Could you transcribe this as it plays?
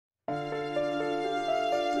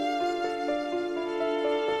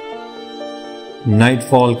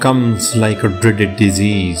Nightfall comes like a dreaded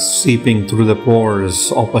disease, seeping through the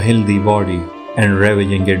pores of a healthy body and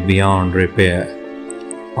ravaging it beyond repair.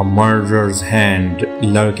 A murderer's hand,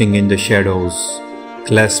 lurking in the shadows,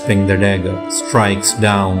 clasping the dagger, strikes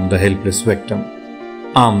down the helpless victim.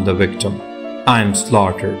 I'm the victim. I'm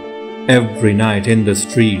slaughtered. Every night in the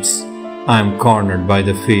streets, I'm cornered by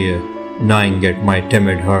the fear, gnawing at my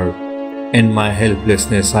timid heart. In my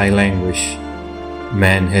helplessness I languish.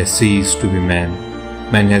 Man has ceased to be man.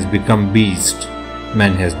 Man has become beast.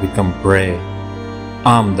 Man has become prey.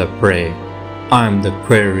 I'm the prey. I'm the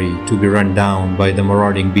quarry to be run down by the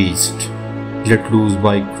marauding beast, let loose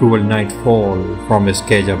by cruel nightfall from his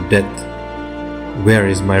cage of death. Where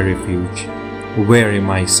is my refuge? Where am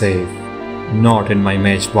I safe? Not in my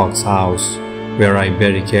matchbox house, where I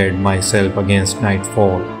barricade myself against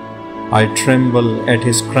nightfall. I tremble at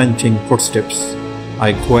his crunching footsteps.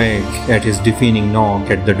 I quake at his deafening knock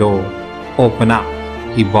at the door. Open up,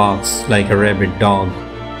 he barks like a rabid dog,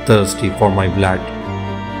 thirsty for my blood.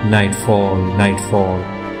 Nightfall, nightfall,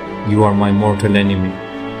 you are my mortal enemy.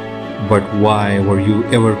 But why were you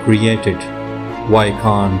ever created? Why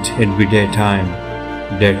can't it be daytime,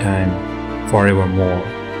 daytime forevermore?